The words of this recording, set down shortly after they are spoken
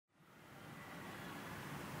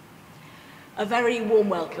A very warm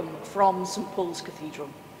welcome from St Paul's Cathedral.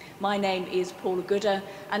 My name is Paula Gooder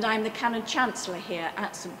and I'm the Canon Chancellor here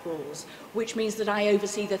at St Paul's, which means that I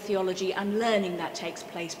oversee the theology and learning that takes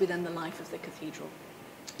place within the life of the cathedral.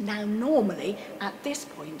 Now, normally, at this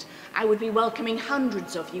point, I would be welcoming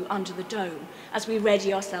hundreds of you under the dome as we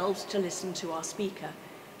ready ourselves to listen to our speaker.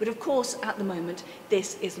 But of course, at the moment,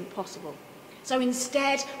 this isn't possible. So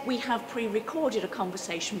instead, we have pre-recorded a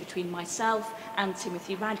conversation between myself and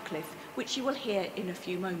Timothy Radcliffe, which you will hear in a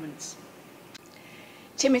few moments.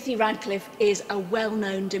 Timothy Radcliffe is a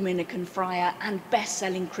well-known Dominican friar and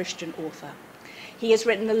best-selling Christian author. He has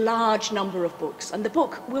written a large number of books, and the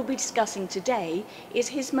book we'll be discussing today is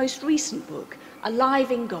his most recent book,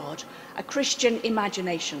 Alive in God, A Christian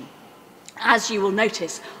Imagination. As you will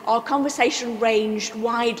notice, our conversation ranged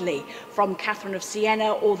widely from Catherine of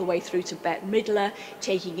Siena all the way through to Bette Midler,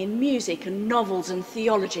 taking in music and novels and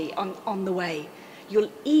theology on the way.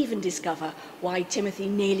 You'll even discover why Timothy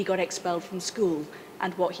nearly got expelled from school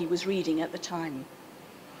and what he was reading at the time.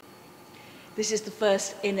 This is the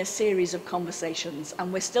first in a series of conversations,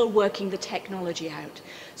 and we're still working the technology out.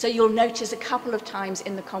 So you'll notice a couple of times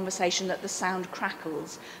in the conversation that the sound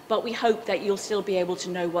crackles, but we hope that you'll still be able to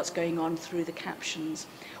know what's going on through the captions.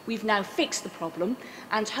 We've now fixed the problem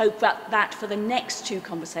and hope that for the next two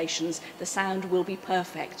conversations, the sound will be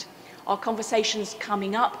perfect. Our conversations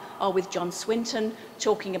coming up are with John Swinton,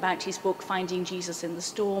 talking about his book Finding Jesus in the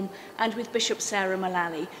Storm, and with Bishop Sarah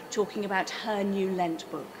Mullally, talking about her new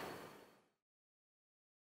Lent book.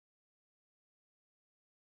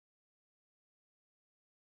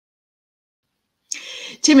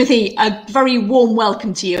 Timothy, a very warm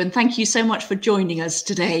welcome to you, and thank you so much for joining us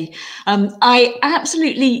today. I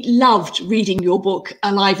absolutely loved reading your book,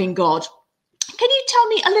 Alive in God. Can you tell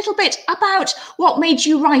me a little bit about what made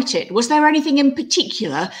you write it? Was there anything in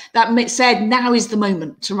particular that said now is the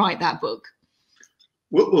moment to write that book?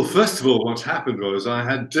 Well, first of all, what happened was I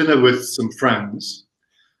had dinner with some friends,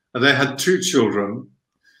 and they had two children.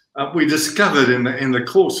 We discovered in the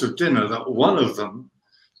course of dinner that one of them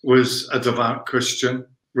was a devout Christian,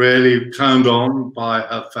 really turned on by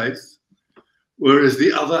her faith, whereas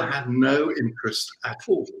the other had no interest at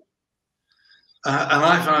all. And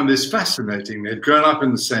I found this fascinating. They'd grown up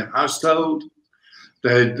in the same household.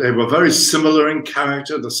 They were very similar in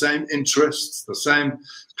character, the same interests, the same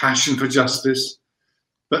passion for justice.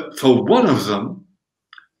 But for one of them,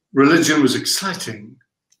 religion was exciting,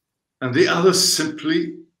 and the other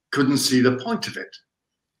simply couldn't see the point of it.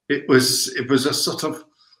 It was a sort of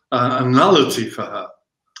a nullity for her.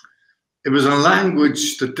 It was a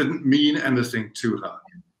language that didn't mean anything to her.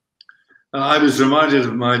 And I was reminded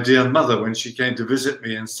of my dear mother when she came to visit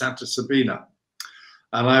me in Santa Sabina.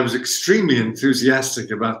 And I was extremely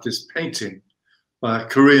enthusiastic about this painting by a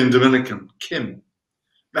Korean Dominican, Kim.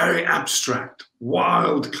 Very abstract,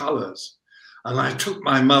 wild colors. And I took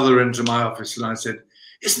my mother into my office and I said,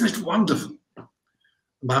 "Isn't it wonderful?"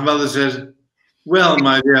 My mother said, "Well,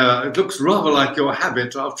 my dear, it looks rather like your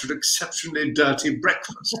habit after an exceptionally dirty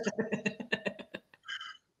breakfast."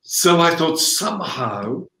 So I thought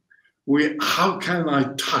somehow, how can I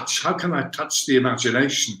touch the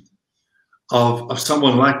imagination of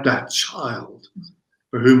someone like that child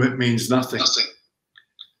for whom it means nothing?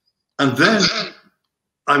 And then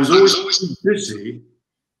I was always too busy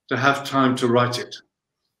to have time to write it.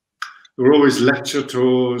 There were always lecture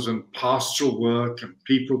tours and pastoral work and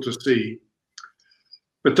people to see.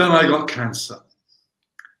 But then I got cancer.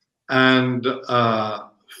 And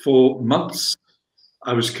for months,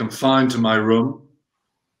 I was confined to my room.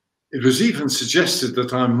 It was even suggested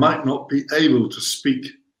that I might not be able to speak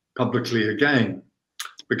publicly again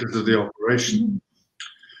because of the operation,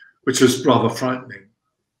 which was rather frightening.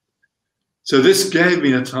 So this gave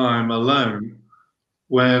me a time alone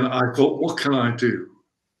when I thought, what can I do?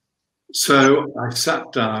 So I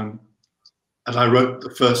sat down and I wrote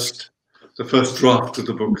the first draft of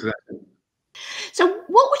the book then. So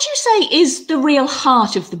what would you say is the real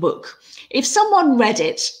heart of the book? If someone read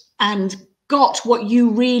it and got what you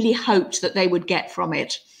really hoped that they would get from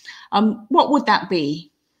it, what would that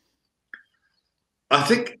be? I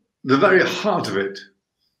think the very heart of it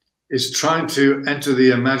is trying to enter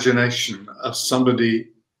the imagination of somebody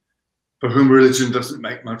for whom religion doesn't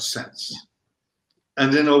make much sense.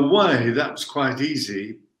 And in a way, that's quite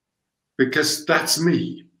easy because that's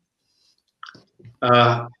me.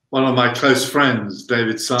 One of my close friends,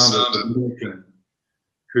 David Sanders,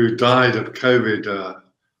 who died of COVID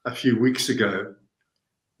a few weeks ago,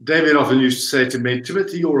 David often used to say to me,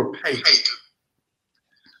 "Timothy, you're a pagan."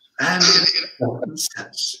 And in a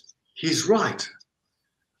sense, he's right.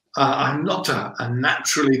 I'm not a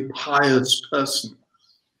naturally pious person.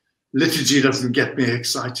 liturgy doesn't get me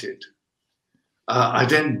excited. I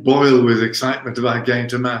don't boil with excitement about going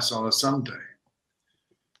to Mass on a Sunday.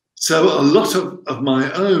 So a lot of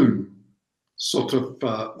my own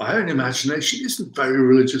my own imagination isn't very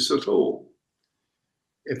religious at all.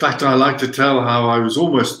 In fact, I like to tell how I was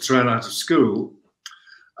almost thrown out of school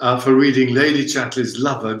for reading Lady Chatterley's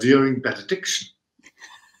Lover during benediction.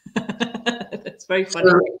 That's very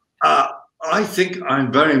funny. So, I think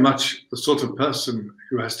I'm very much the sort of person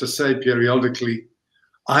who has to say periodically,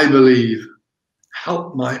 I believe,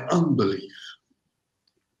 help my unbelief.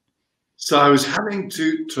 So I was having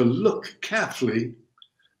to look carefully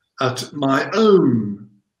at my own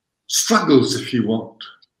struggles, if you want,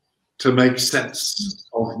 to make sense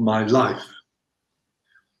of my life.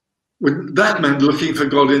 That meant looking for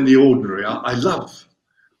God in the ordinary. I love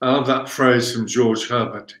that phrase from George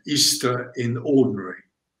Herbert, Easter in ordinary.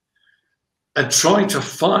 And trying to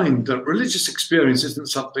find that religious experience isn't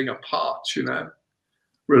something apart, you know.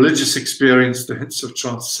 Religious experience, the hints of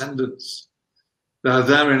transcendence, they're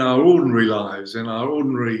there in our ordinary lives, in our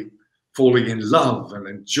ordinary falling in love and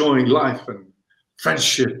enjoying life and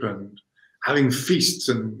friendship and having feasts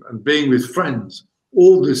and being with friends.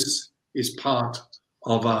 All this is part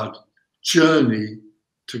of our journey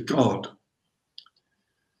to God.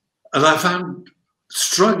 And I found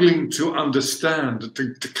struggling to understand,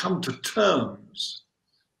 to come to terms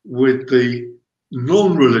with the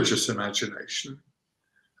non-religious imagination.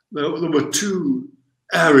 There were two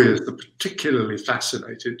areas that particularly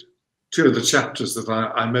fascinated, two of the chapters that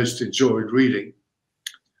I most enjoyed reading.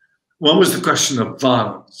 One was the question of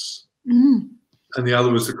violence, and the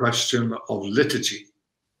other was the question of liturgy.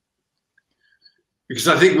 Because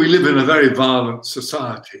I think we live in a very violent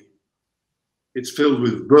society. It's filled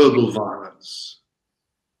with verbal violence.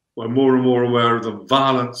 We're more and more aware of the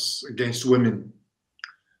violence against women,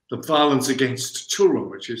 the violence against children,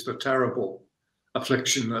 which is the terrible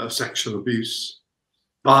affliction of sexual abuse,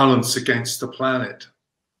 violence against the planet.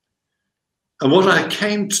 And what I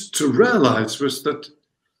came to realize was that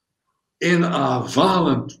in our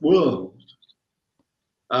violent world,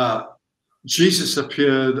 Jesus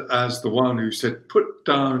appeared as the one who said, "Put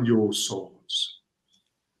down your swords."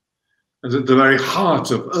 And at the very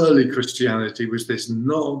heart of early Christianity was this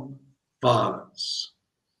non-violence.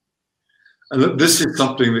 And that this is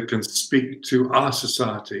something that can speak to our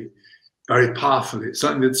society very powerfully. It's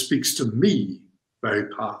something that speaks to me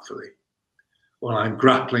very powerfully when I'm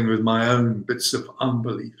grappling with my own bits of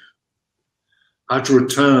unbelief. How to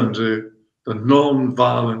return to the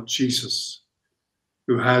non-violent Jesus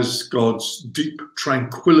who has God's deep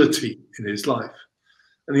tranquility in his life.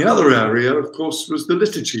 And the other area, of course, was the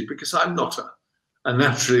liturgy, because I'm not a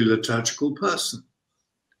naturally liturgical person.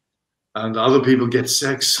 And other people get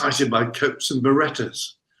so excited by copes and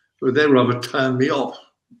berettas, but they rather turn me off.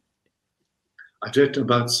 I don't know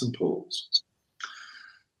about St. Paul's.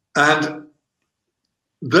 And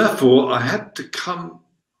therefore, I had to come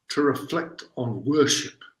to reflect on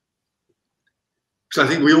worship. Because I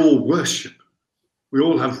think we all worship. We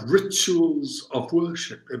all have rituals of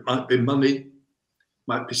worship. It might be money,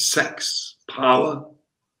 might be sex, power.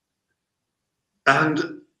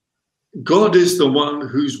 And God is the one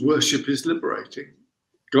whose worship is liberating.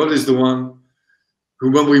 God is the one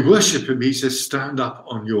who, when we worship him, he says, "Stand up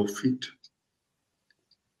on your feet."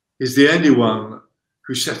 He's the only one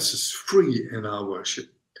who sets us free in our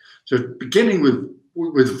worship. So beginning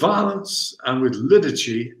with violence and with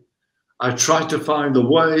liturgy, I tried to find the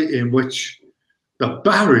way in which the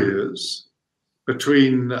barriers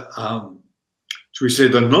between, should we say,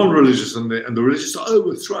 the non-religious and the religious are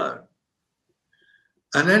overthrown.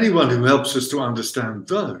 And anyone who helps us to understand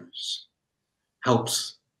those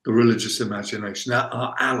helps the religious imagination,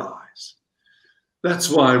 our allies. That's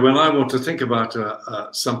why when I want to think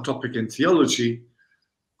about some topic in theology,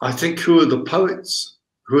 I think, who are the poets,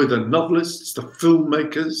 who are the novelists, the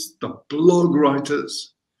filmmakers, the blog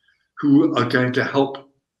writers, who are going to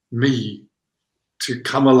help me to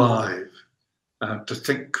come alive, to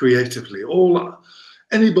think creatively.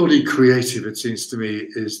 Anybody creative, it seems to me,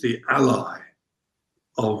 is the ally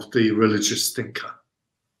of the religious thinker.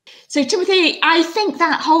 So, Timothy, I think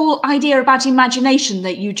that whole idea about imagination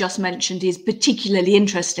that you just mentioned is particularly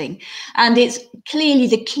interesting. And it's clearly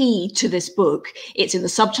the key to this book. It's in the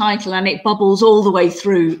subtitle and it bubbles all the way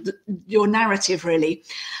through your narrative, really.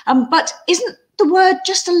 But isn't the word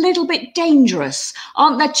just a little bit dangerous?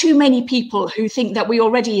 Aren't there too many people who think that we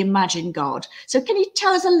already imagine God? So can you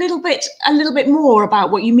tell us a little bit more about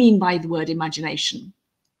what you mean by the word imagination?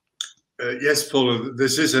 Yes, Paula,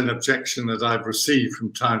 this is an objection that I've received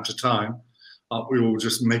from time to time. We're all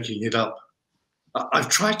just making it up. I've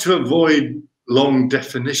tried to avoid long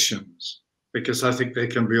definitions because I think they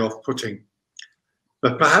can be off-putting.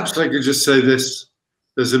 But perhaps I could just say this: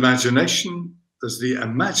 there's imagination, there's the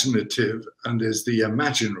imaginative, and there's the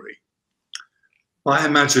imaginary. By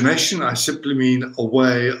imagination, I simply mean a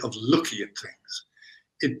way of looking at things.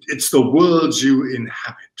 It's the world you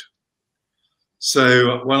inhabit.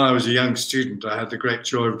 So when I was a young student, I had the great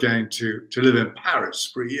joy of going to live in Paris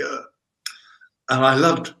for a year. And I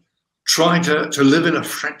loved trying to live in a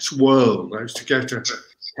French world. I used to go to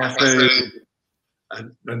cafes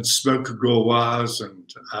and smoke a gauloise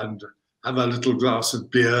and have a little glass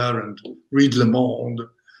of beer and read Le Monde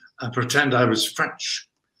and pretend I was French,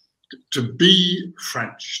 to be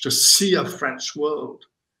French, to see a French world.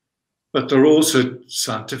 But there are also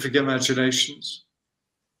scientific imaginations.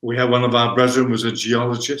 We have one of our brethren was a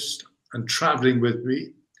geologist, and traveling with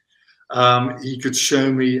me, he could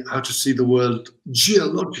show me how to see the world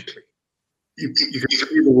geologically. You can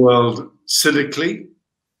see the world cynically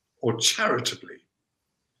or charitably.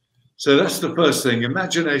 So that's the first thing.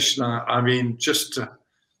 Imagination, I mean, just a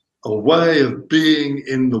way of being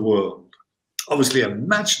in the world. Obviously,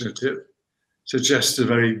 imaginative suggests a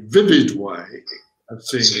very vivid way of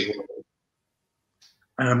seeing the world.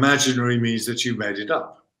 And imaginary means that you made it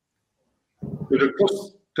up. But of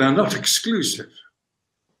course, they're not exclusive.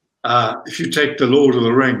 If you take The Lord of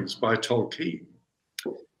the Rings by Tolkien,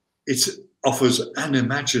 it offers an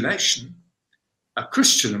imagination, a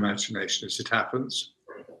Christian imagination as it happens,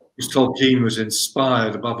 because Tolkien was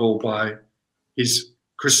inspired above all by his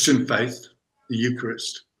Christian faith, the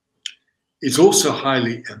Eucharist. It's also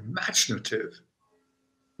highly imaginative,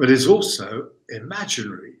 but it's also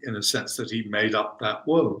imaginary in a sense that he made up that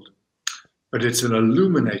world. But it's an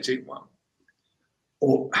illuminating one.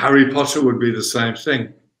 Or Harry Potter would be the same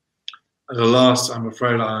thing. And alas, I'm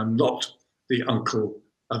afraid I am not the uncle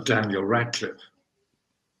of Daniel Radcliffe.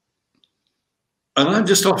 And I'm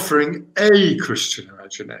just offering a Christian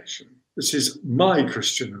imagination. This is my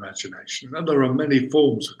Christian imagination. And there are many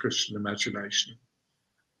forms of Christian imagination: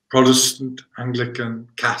 Protestant, Anglican,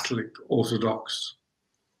 Catholic, Orthodox,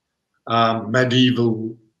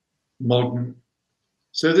 medieval, modern.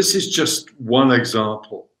 So this is just one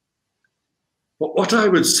example. But what I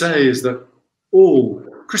would say is that all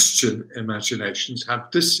Christian imaginations have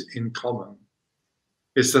this in common,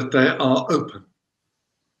 is that they are open.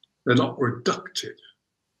 They're not reductive.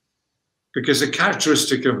 Because a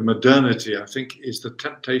characteristic of modernity, I think, is the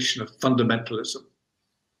temptation of fundamentalism.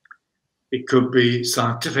 It could be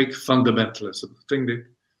scientific fundamentalism,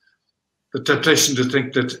 the temptation to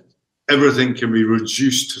think that everything can be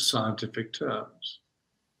reduced to scientific terms,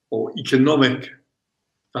 or economic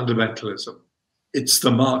fundamentalism. It's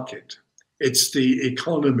the market. It's the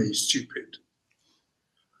economy, stupid.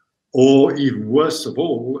 Or even worse of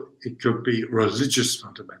all, it could be religious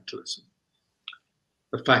fundamentalism.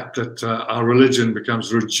 The fact that our religion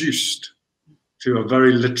becomes reduced to a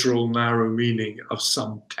very literal, narrow meaning of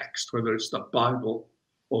some text, whether it's the Bible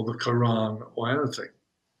or the Quran or anything.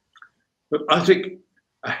 But I think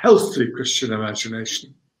a healthy Christian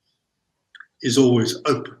imagination is always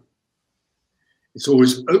open. It's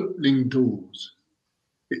always opening doors.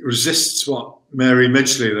 It resists what Mary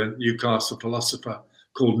Midgley, the Newcastle philosopher,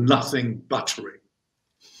 called nothing buttery.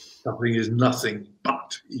 Nothing is nothing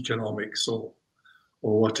but economics or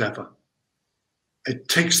whatever. It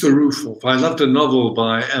takes the roof off. I loved a novel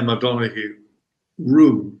by Emma Donoghue,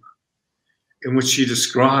 Room, in which she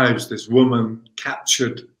describes this woman kept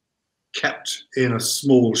in a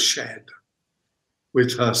small shed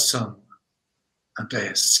with her son, and they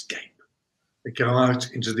escape. They go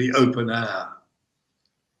out into the open air.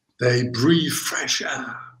 They breathe fresh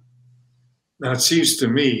air. Now, it seems to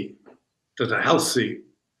me that a healthy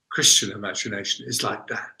Christian imagination is like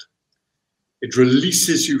that. It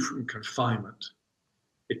releases you from confinement.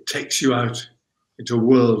 It takes you out into a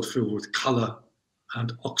world filled with colour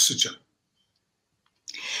and oxygen.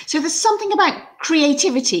 So there's something about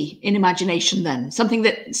creativity in imagination then, something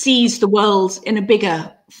that sees the world in a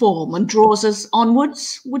bigger form and draws us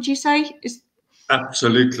onwards, would you say?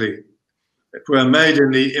 Absolutely. If we're made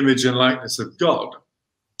in the image and likeness of God,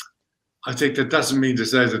 I think that doesn't mean to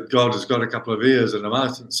say that God has got a couple of ears and a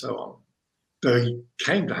mouth and so on, though he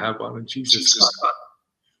came to have one in Jesus Christ.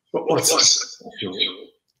 But what's essential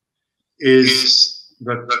is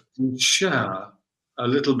that we share a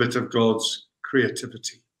little bit of God's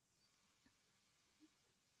creativity.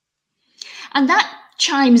 And that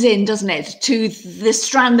chimes in, doesn't it, to the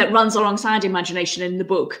strand that runs alongside imagination in the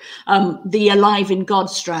book, the Alive in God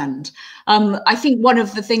strand. I think one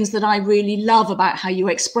of the things that I really love about how you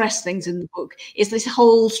express things in the book is this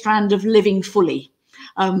whole strand of living fully.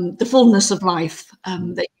 the fullness of life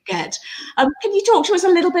that you get. Can you talk to us a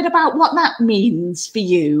little bit about what that means for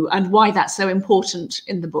you and why that's so important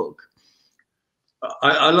in the book?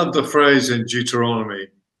 I love the phrase in Deuteronomy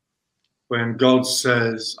when God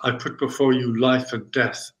says, I put before you life and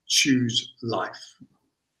death, choose life.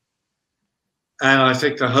 And I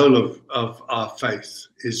think the whole of our faith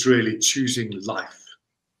is really choosing life.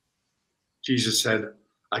 Jesus said,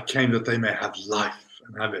 I came that they may have life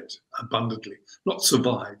and have it abundantly, not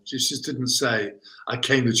survive. Jesus didn't say, I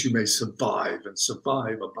came that you may survive and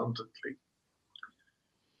survive abundantly.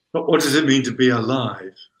 But what does it mean to be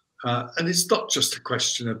alive? And it's not just a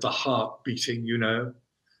question of the heart beating, you know,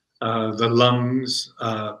 the lungs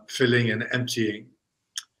filling and emptying.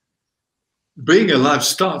 Being alive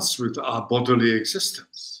starts with our bodily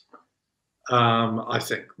existence. I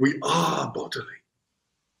think we are bodily.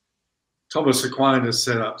 Thomas Aquinas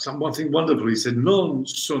said something wonderful. He said, non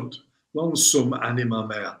sum anima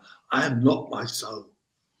mea. I am not my soul.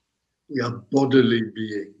 We are bodily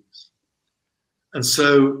beings. And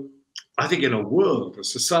so I think in a world, a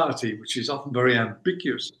society, which is often very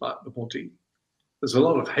ambiguous about the body, there's a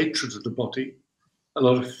lot of hatred of the body, a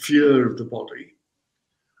lot of fear of the body,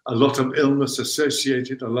 a lot of illness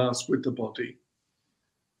associated, alas, with the body.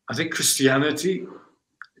 I think Christianity,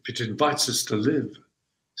 if it invites us to live,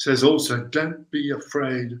 says also, don't be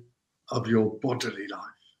afraid of your bodily life,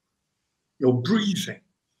 your breathing.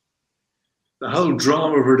 The whole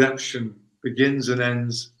drama of redemption begins and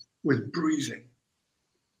ends with breathing.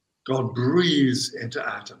 God breathes into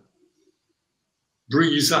Adam,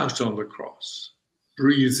 breathes out on the cross,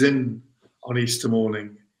 breathes in on Easter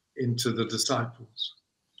morning into the disciples.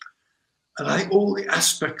 And I think all the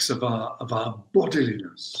aspects of our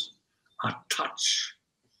bodiliness, our touch,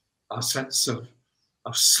 our sense of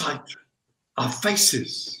sight, our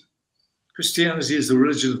faces. Christianity is the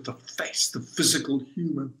religion of the face, the physical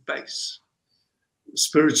human face.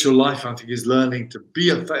 Spiritual life, I think, is learning to be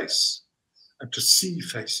a face and to see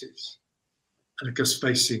faces, and of course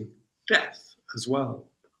facing death as well.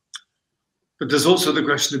 But there's also the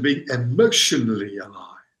question of being emotionally alive.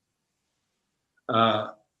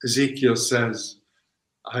 Ezekiel says,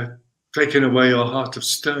 I've taken away your heart of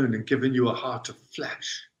stone and given you a heart of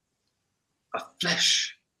flesh, a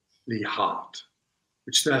fleshly heart,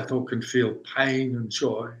 which therefore can feel pain and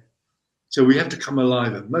joy. So we have to come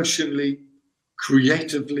alive emotionally,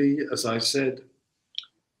 creatively, as I said.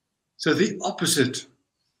 So the opposite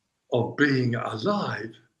of being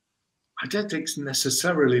alive, I don't think is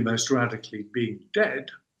necessarily most radically being dead,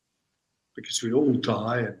 because we all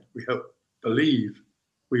die and we hope, believe,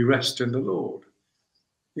 we rest in the Lord.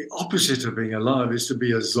 The opposite of being alive is to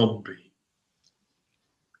be a zombie.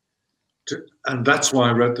 And that's why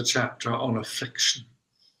I wrote the chapter on affliction.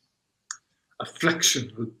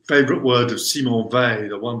 Affliction, the favorite word of Simone Weil,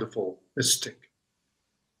 the wonderful mystic.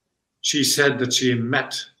 She said that she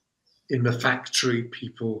met in the factory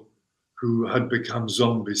people who had become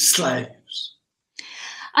zombies, slaves.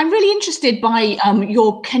 I'm really interested by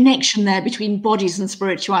your connection there between bodies and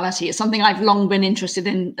spirituality. It's something I've long been interested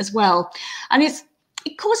in as well. And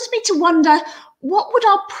it causes me to wonder, what would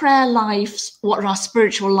our prayer lives, what would our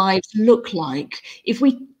spiritual lives look like if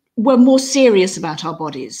we were more serious about our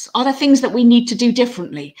bodies? Are there things that we need to do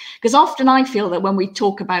differently? Because often I feel that when we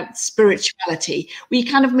talk about spirituality, we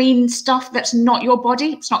kind of mean stuff that's not your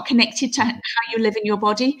body. It's not connected to how you live in your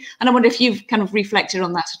body. And I wonder if you've kind of reflected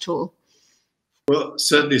on that at all. Well,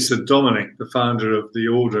 certainly St. Dominic, the founder of the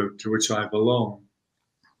order to which I belong,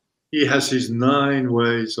 he has his 9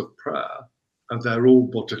 ways of prayer, and they're all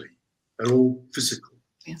bodily. They're all physical.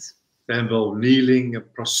 Yes. They involve kneeling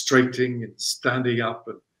and prostrating and standing up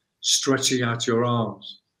and stretching out your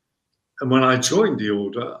arms. And when I joined the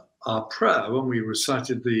order, our prayer, when we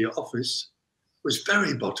recited the office, was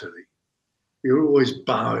very bodily. We were always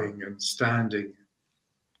bowing and standing.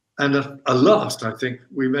 And at last, I think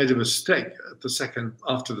we made a mistake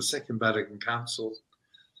after the Second Vatican Council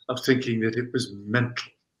of thinking that it was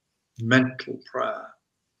mental prayer.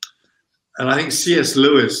 And I think C.S.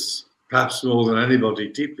 Lewis, perhaps more than anybody,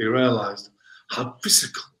 deeply realized how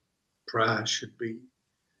physical prayer should be.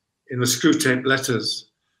 In the Screwtape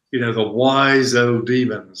Letters, you know, the wise old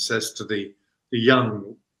demon says to the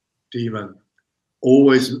young demon,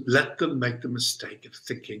 always let them make the mistake of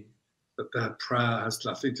thinking that their prayer has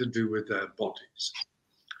nothing to do with their bodies.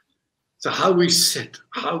 So how we sit,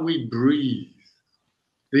 how we breathe,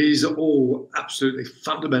 these are all absolutely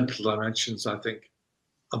fundamental dimensions, I think,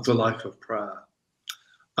 of the life of prayer.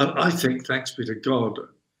 And I think, thanks be to God,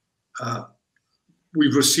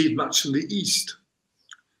 we've received much from the East.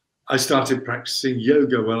 I started practicing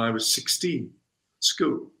yoga when I was 16 at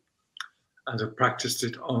school. and have practiced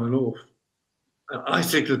it on and off. And I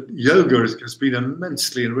think that yoga has been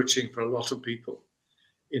immensely enriching for a lot of people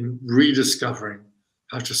in rediscovering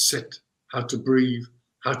how to sit, how to breathe,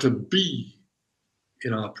 how to be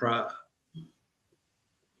in our prayer.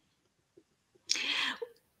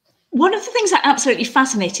 One of the things that absolutely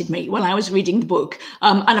fascinated me when I was reading the book,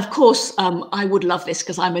 and of course, I would love this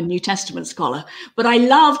because I'm a New Testament scholar, but I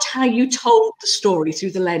loved how you told the story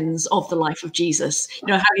through the lens of the life of Jesus.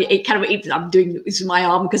 You know, how it kind of, I'm doing this with my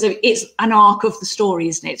arm because it's an arc of the story,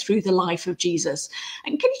 isn't it, through the life of Jesus.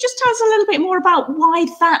 And can you just tell us a little bit more about why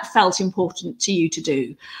that felt important to you to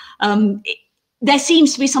do? There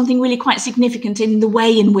seems to be something really quite significant in the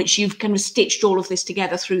way in which you've kind of stitched all of this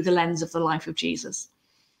together through the lens of the life of Jesus.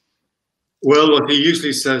 Well, what he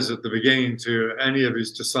usually says at the beginning to any of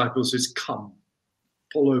his disciples is, come,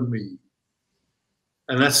 follow me.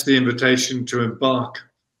 And that's the invitation to embark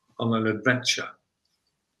on an adventure.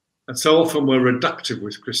 And so often we're reductive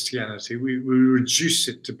with Christianity. We reduce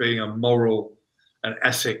it to being a moral, an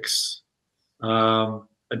ethics, a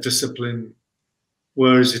discipline,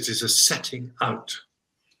 whereas it is a setting out.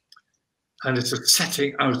 And it's a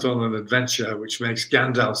setting out on an adventure, which makes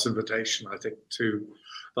Gandalf's invitation, I think, to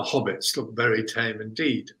the hobbits look very tame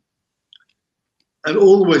indeed. And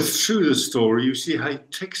all the way through the story, you see how he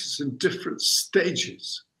takes us in different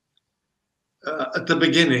stages. At the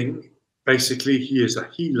beginning, basically, he is a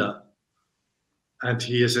healer and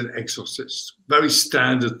he is an exorcist. Very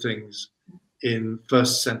standard things in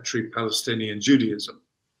first century Palestinian Judaism.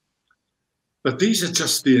 But these are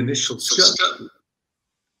just the initial steps.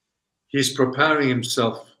 He's preparing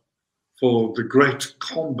himself for the great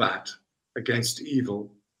combat against evil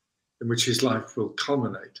in which his life will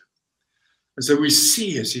culminate. And so we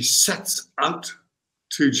see as he sets out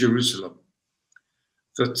to Jerusalem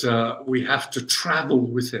that we have to travel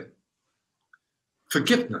with him.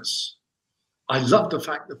 Forgiveness. I love the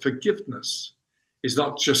fact that forgiveness is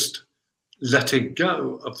not just letting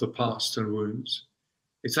go of the past and wounds.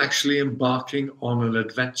 It's actually embarking on an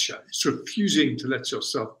adventure. It's refusing to let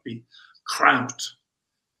yourself be cramped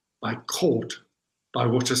caught by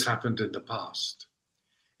what has happened in the past.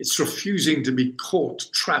 It's refusing to be caught,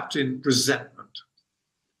 trapped in resentment.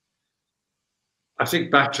 I think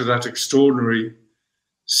back to that extraordinary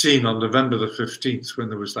scene on November the 15th when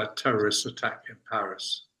there was that terrorist attack in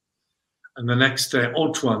Paris. And the next day,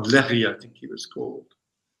 Antoine Léry, I think he was called,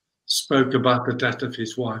 spoke about the death of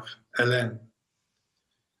his wife, Hélène.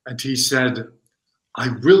 And he said, I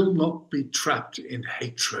will not be trapped in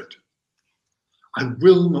hatred. I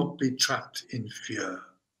will not be trapped in fear.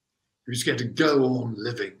 He was going to go on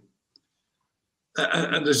living.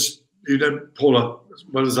 And as you know, Paula, as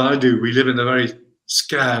well as I do, we live in a very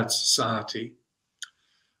scared society,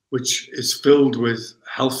 which is filled with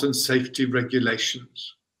health and safety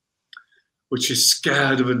regulations, which is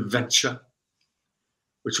scared of adventure,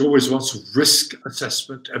 which always wants risk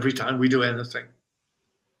assessment every time we do anything.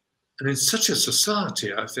 And in such a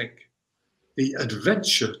society, I think, the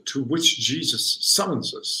adventure to which Jesus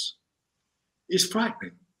summons us is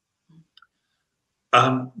frightening.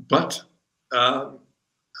 But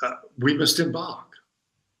we must embark.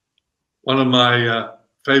 One of my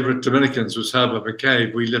favorite Dominicans was Herbert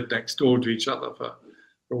McCabe. We lived next door to each other for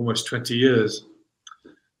almost 20 years.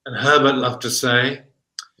 And Herbert loved to say,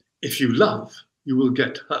 if you love, you will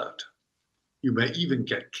get hurt. You may even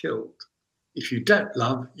get killed. If you don't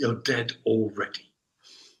love, you're dead already.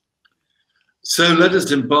 So let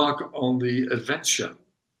us embark on the adventure,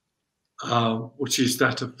 which is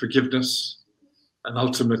that of forgiveness and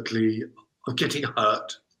ultimately of getting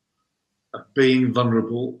hurt, of being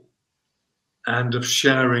vulnerable, and of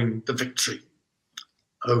sharing the victory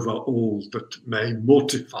over all that may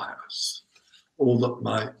mortify us, all that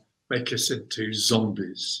might make us into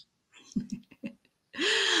zombies.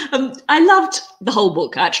 I loved the whole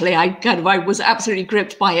book, actually. I was absolutely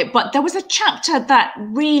gripped by it. But there was a chapter that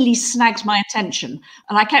really snagged my attention.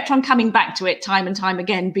 And I kept on coming back to it time and time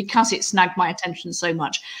again because it snagged my attention so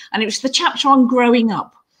much. And it was the chapter on growing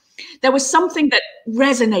up. There was something that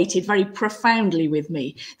resonated very profoundly with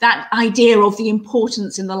me, that idea of the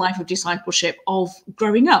importance in the life of discipleship of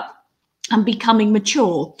growing up and becoming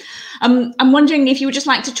mature. I'm wondering if you would just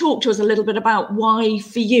like to talk to us a little bit about why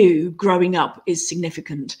for you growing up is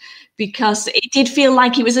significant, because it did feel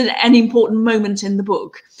like it was an important moment in the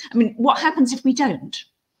book. I mean, what happens if we don't?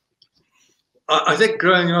 I think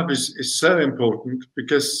growing up is so important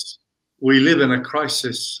because we live in a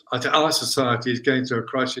crisis. I think our society is going through a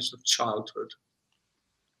crisis of childhood.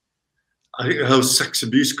 I think the whole sex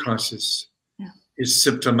abuse crisis is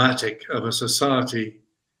symptomatic of a society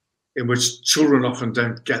in which children often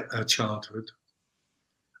don't get their childhood.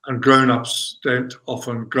 and grown-ups don't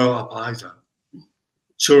often grow up either.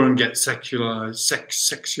 Children get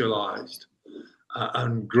sexualized,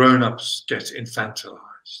 and grown-ups get infantilized.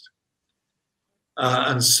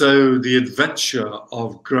 And so the adventure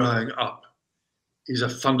of growing up is a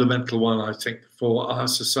fundamental one, I think, for our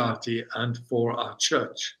society and for our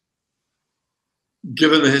church.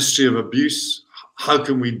 Given the history of abuse, how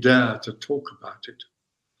can we dare to talk about it?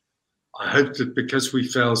 I hope that because we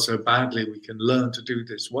fail so badly, we can learn to do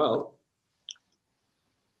this well.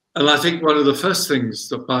 And I think one of the first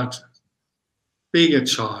things about being a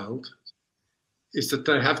child is that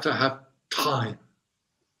they have to have time.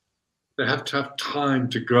 They have to have time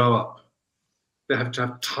to grow up. They have to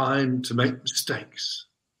have time to make mistakes.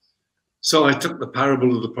 So I took the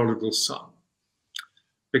parable of the prodigal son,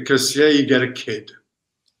 because here you get a kid,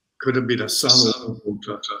 could have been a son or a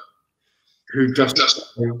daughter, who just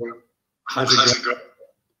how to grow.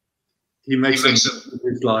 He makes a mess of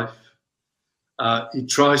his life. He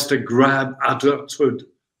tries to grab adulthood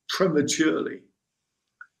prematurely.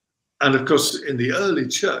 And of course, in the early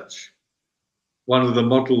church, one of the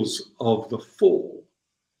models of the fall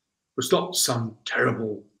was not some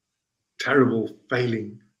terrible, terrible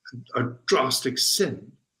failing, a drastic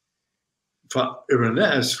sin. For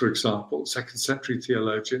Irenaeus, for example, 2nd century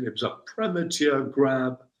theologian, it was a premature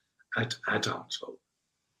grab at adulthood.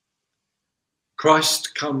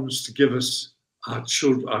 Christ comes to give us our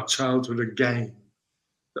childhood again,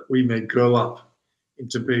 that we may grow up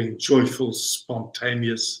into being joyful,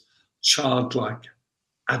 spontaneous, childlike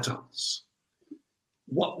adults.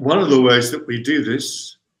 One of the ways that we do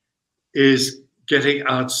this is getting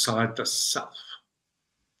outside the self.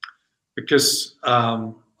 Because,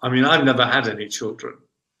 I mean, I've never had any children,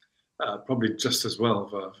 probably just as well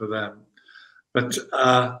for them. But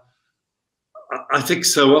I think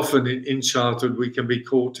so often in childhood we can be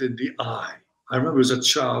caught in the I. I remember as a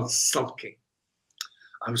child sulking.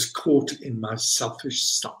 I was caught in my selfish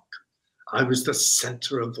sulk. I was the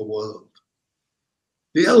center of the world.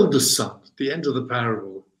 The eldest son, at the end of the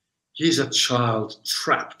parable, he's a child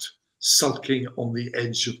trapped, sulking on the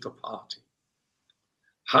edge of the party.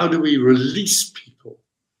 How do we release people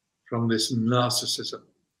from this narcissism?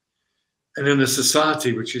 And in a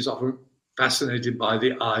society which is often fascinated by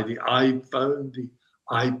the iPhone, the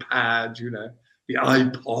iPad, you know, the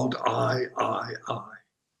iPod, I.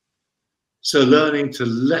 So learning to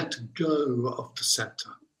let go of the center.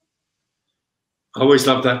 I always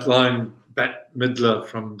love that line, Bette Midler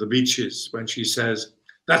from The Beaches, when she says,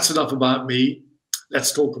 "That's enough about me.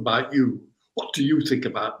 Let's talk about you. What do you think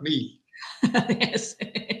about me?" Yes.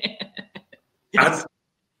 And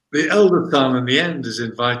the elder son in the end is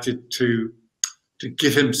invited to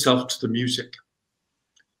give himself to the music,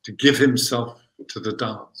 to give himself to the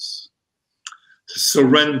dance, to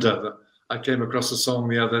surrender. I came across a song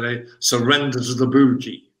the other day, "Surrender to the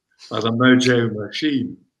Boogie" by the Mojo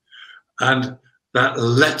Machine. And that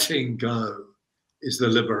letting go is the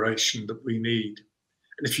liberation that we need.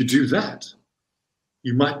 And if you do that,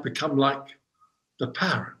 you might become like the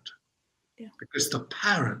parent, because the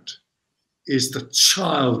parent is the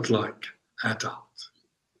childlike adult.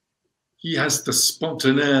 He has the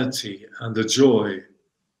spontaneity and the joy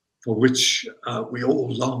for which we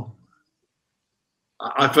all long.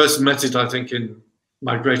 I first met it, I think, in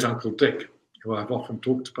my great uncle Dick, who I've often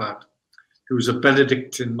talked about, who was a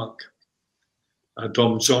Benedictine monk,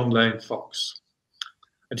 Dom John Lane Fox.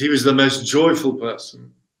 And he was the most joyful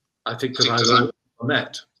person, I think, that I've ever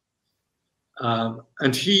met.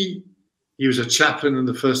 And he was a chaplain in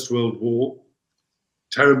the First World War,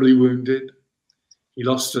 terribly wounded. He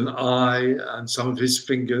lost an eye and some of his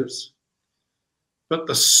fingers. But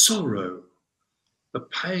the sorrow, the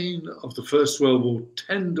pain of the First World War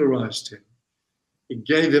tenderized him. It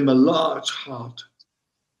gave him a large heart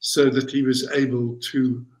so that he was able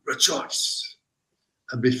to rejoice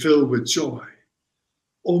and be filled with joy,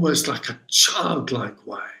 almost like a childlike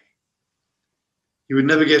way. He would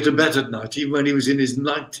never get to bed at night, even when he was in his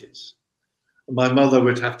 90s. And my mother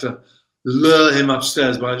would have to lure him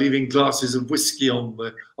upstairs by leaving glasses of whiskey on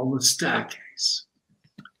the staircase.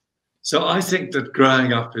 So I think that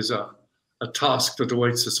growing up is a task that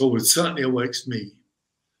awaits us all. It certainly awaits me.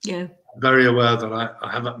 Yeah. I'm very aware that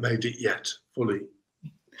I haven't made it yet fully.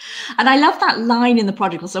 And I love that line in The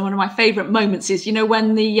Prodigal Son. One of my favourite moments is, you know,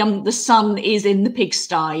 when the son is in the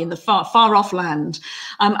pigsty in the far off land,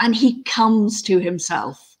 and he comes to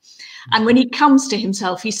himself. And when he comes to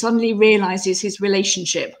himself, he suddenly realises his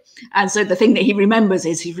relationship And so the thing that he remembers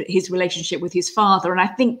is his relationship with his father. And I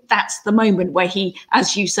think that's the moment where he,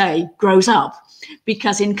 as you say, grows up,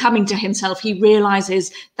 because in coming to himself, he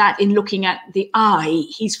realizes that in looking at the I,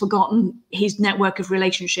 he's forgotten his network of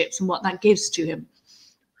relationships and what that gives to him.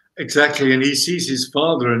 Exactly. And he sees his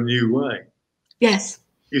father a new way. Yes.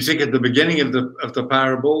 You think at the beginning of the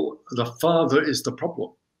parable, the father is the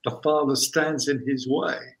problem. The father stands in his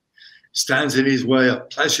way of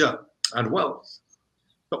pleasure and wealth.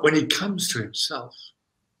 But when he comes to himself,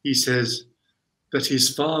 he says that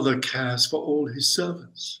his father cares for all his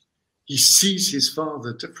servants. He sees his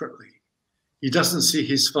father differently. He doesn't see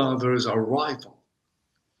his father as a rival.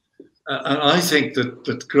 And I think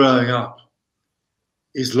that growing up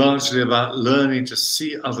is largely about learning to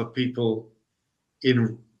see other people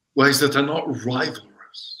in ways that are not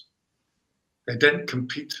rivalrous. They don't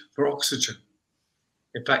compete for oxygen.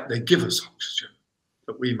 In fact, they give us oxygen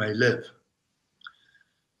that we may live.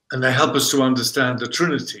 And they help us to understand the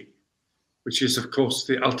Trinity, which is, of course,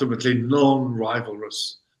 the ultimately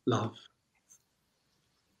non-rivalrous love.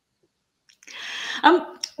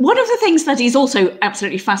 One of the things that is also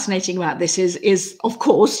absolutely fascinating about this is of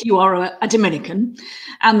course, you are a Dominican,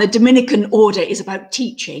 and the Dominican order is about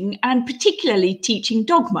teaching, and particularly teaching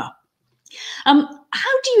dogma.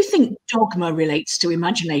 How do you think dogma relates to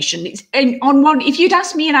imagination? If you'd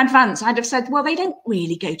asked me in advance, I'd have said, well, they don't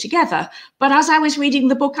really go together. But as I was reading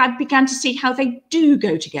the book, I began to see how they do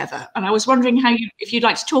go together. And I was wondering if you'd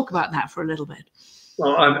like to talk about that for a little bit.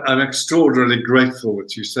 Well, I'm extraordinarily grateful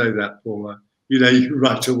that you say that, Paula. You know, you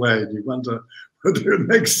write away and you wonder whether it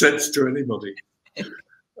makes sense to anybody.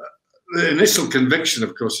 The initial conviction,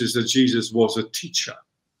 of course, is that Jesus was a teacher.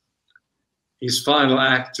 His final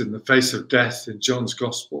act in the face of death in John's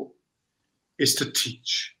Gospel is to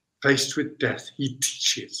teach. Faced with death, he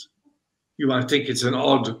teaches. You might think it's an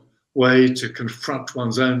odd way to confront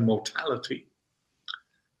one's own mortality.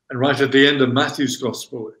 And right at the end of Matthew's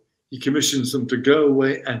Gospel, he commissions them to go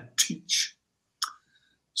away and teach.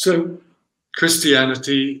 So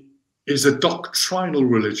Christianity is a doctrinal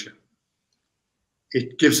religion.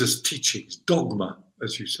 It gives us teachings, dogma,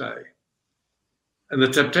 as you say. And the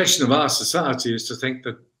temptation of our society is to think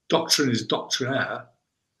that doctrine is doctrinaire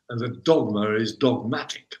and that dogma is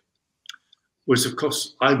dogmatic, whereas, of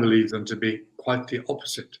course, I believe them to be quite the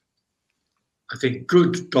opposite. I think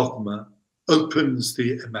good dogma opens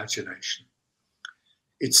the imagination.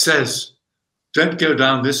 It says, don't go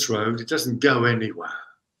down this road, it doesn't go anywhere.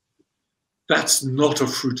 That's not a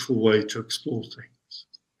fruitful way to explore things.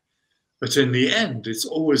 But in the end, it's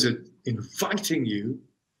always inviting you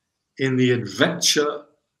in the adventure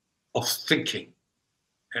of thinking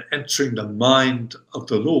and entering the mind of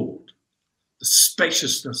the Lord, the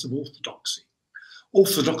spaciousness of orthodoxy.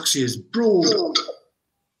 Orthodoxy is broad,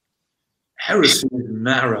 heresy is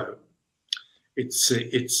narrow, it's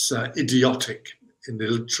idiotic in the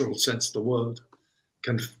literal sense of the word,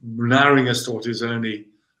 narrowing us to what is only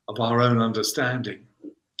of our own understanding.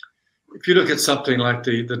 If you look at something like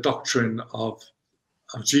the doctrine of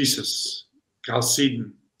Jesus,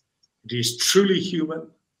 Chalcedon, it is truly human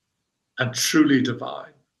and truly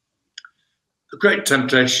divine. The great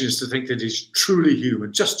temptation is to think that he's truly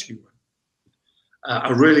human, just human,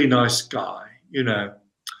 a really nice guy, you know,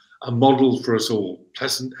 a model for us all,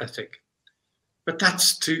 pleasant ethic. But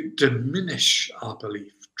that's to diminish our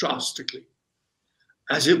belief drastically,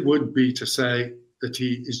 as it would be to say that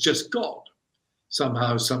he is just God,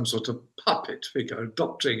 somehow some sort of puppet figure,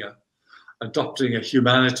 adopting a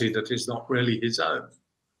humanity that is not really his own.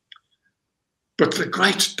 But the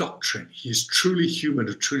great doctrine, he is truly human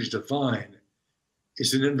and truly divine,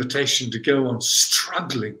 is an invitation to go on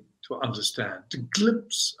struggling to understand, to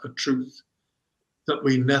glimpse a truth that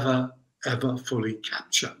we never, ever fully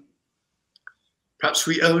capture. Perhaps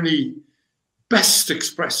we only best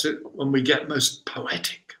express it when we get most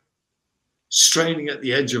poetic, straining at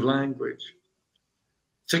the edge of language.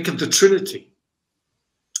 Think of the Trinity.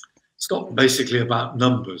 It's not basically about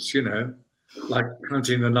numbers, you know, like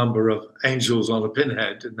counting the number of angels on a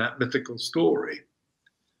pinhead in that mythical story.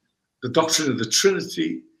 The doctrine of the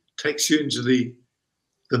Trinity takes you into the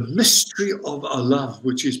mystery of a love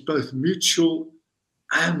which is both mutual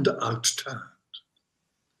and outturned,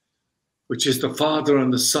 which is the Father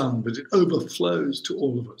and the Son, but it overflows to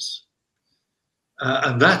all of us.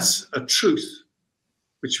 And that's a truth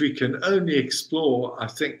which we can only explore, I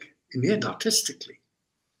think, in the end, artistically.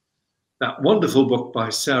 That wonderful book by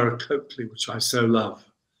Sarah Copley, which I so love,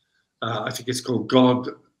 I think it's called God,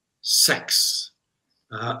 Sex,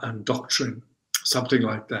 and Doctrine, something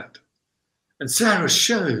like that. And Sarah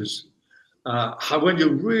shows how when you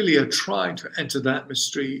really are trying to enter that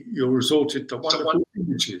mystery, you're resorted to wonderful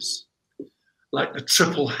images, like the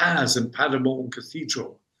triple hares in Paderborn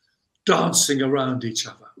Cathedral, dancing around each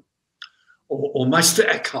other, or Meister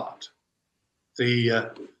Eckhart,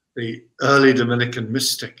 the early Dominican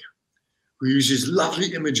mystic, who uses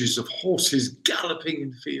lovely images of horses galloping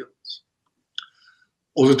in fields,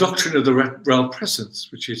 or the doctrine of the real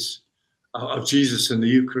presence, which is of Jesus in the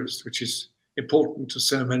Eucharist, which is important to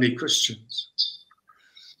so many Christians.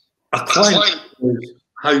 Aquinas knows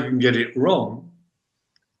how you can get it wrong,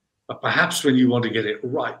 but perhaps when you want to get it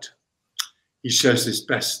right, he shows this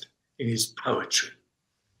best in his poetry.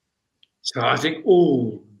 So I think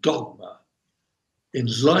all dogma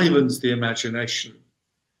enlivens the imagination,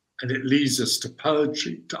 and it leads us to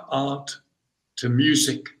poetry, to art, to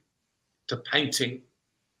music, to painting,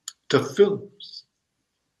 to films.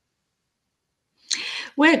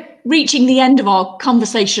 We're reaching the end of our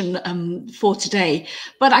conversation for today,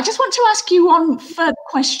 but I just want to ask you one further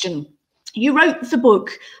question. You wrote the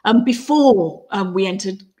book before we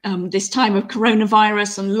entered this time of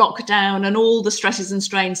coronavirus and lockdown and all the stresses and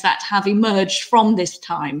strains that have emerged from this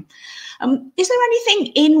time. Is there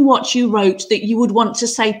anything in what you wrote that you would want to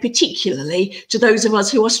say particularly to those of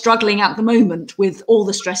us who are struggling at the moment with all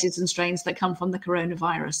the stresses and strains that come from the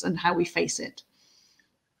coronavirus and how we face it?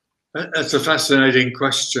 That's a fascinating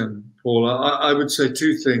question, Paula. I would say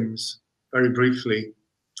two things very briefly.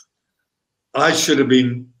 I should have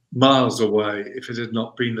been miles away if it had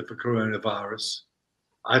not been for coronavirus.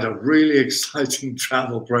 I had a really exciting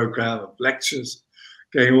travel program of lectures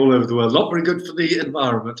going all over the world. Not very good for the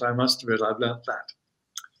environment, I must admit, I've learned that.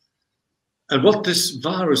 And what this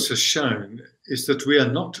virus has shown is that we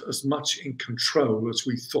are not as much in control as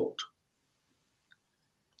we thought.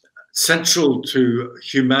 Central to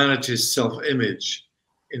humanity's self-image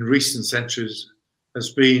in recent centuries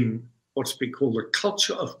has been what's been called a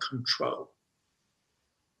culture of control.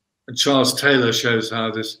 And Charles Taylor shows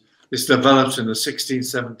how this develops in the 16th,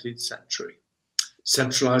 17th century.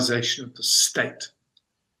 Centralization of the state.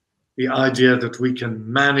 The idea that we can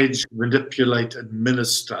manage, manipulate,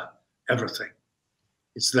 administer everything.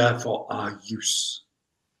 It's there for our use.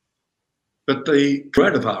 But the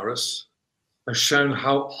coronavirus has shown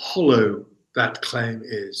how hollow that claim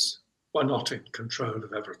is. We're not in control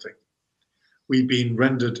of everything. We've been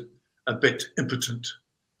rendered a bit impotent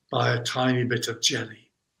by a tiny bit of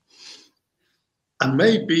jelly. And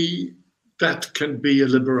maybe that can be a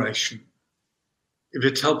liberation if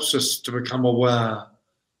it helps us to become aware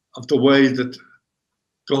of the way that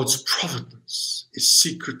God's providence is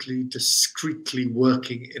secretly, discreetly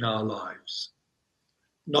working in our lives.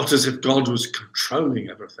 Not as if God was controlling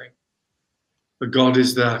everything, but God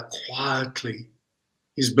is there quietly.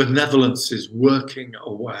 His benevolence is working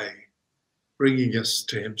away, bringing us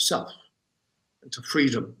to himself and to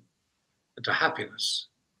freedom and to happiness.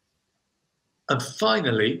 And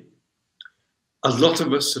finally, a lot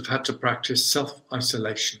of us have had to practice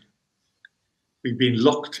self-isolation. We've been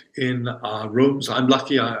locked in our rooms. I'm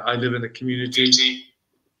lucky I live in a community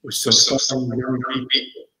with some young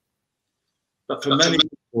people. But for many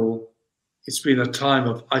people, it's been a time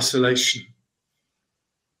of isolation.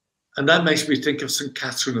 And that makes me think of St.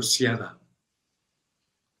 Catherine of Siena,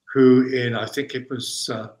 who in, I think it was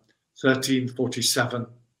 1347,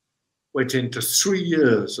 went into 3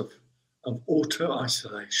 years of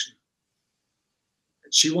auto-isolation.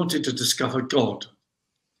 She wanted to discover God.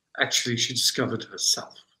 Actually, she discovered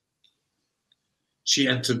herself. She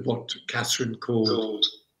entered what Catherine called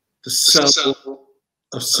the cell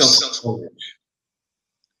of self-knowledge.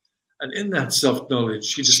 And in that self-knowledge,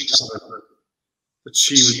 she discovered that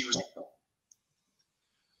she was.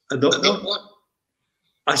 And what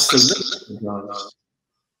isolation does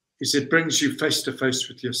is it brings you face to face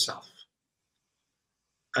with yourself.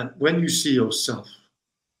 And when you see yourself,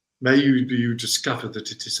 may you discover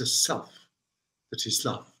that it is a self that is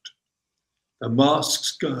loved. The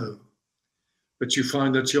masks go, but you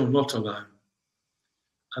find that you're not alone.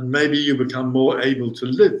 And maybe you become more able to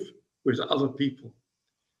live with other people.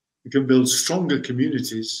 You can build stronger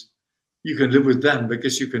communities. You can live with them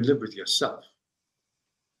because you can live with yourself.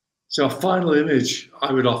 So a final image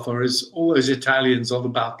I would offer is all those Italians on the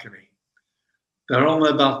balcony. They're on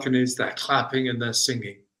their balconies, they're clapping and they're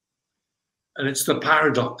singing. And it's the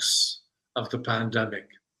paradox of the pandemic,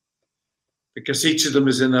 because each of them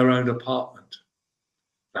is in their own apartment.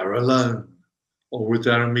 They're alone or with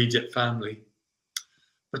their immediate family.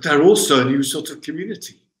 But they're also a new sort of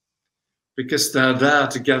community because they're there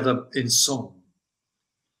together in song.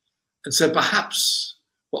 And so perhaps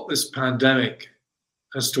what this pandemic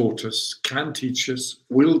has taught us, can teach us,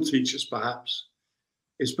 will teach us perhaps,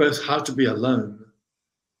 is both how to be alone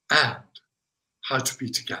and how to be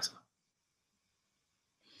together.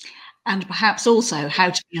 And perhaps also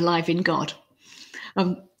how to be alive in God.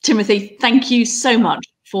 Timothy, thank you so much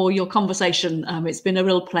for your conversation. It's been a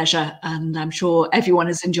real pleasure, and I'm sure everyone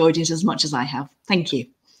has enjoyed it as much as I have. Thank you.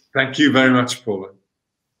 Thank you very much, Paula.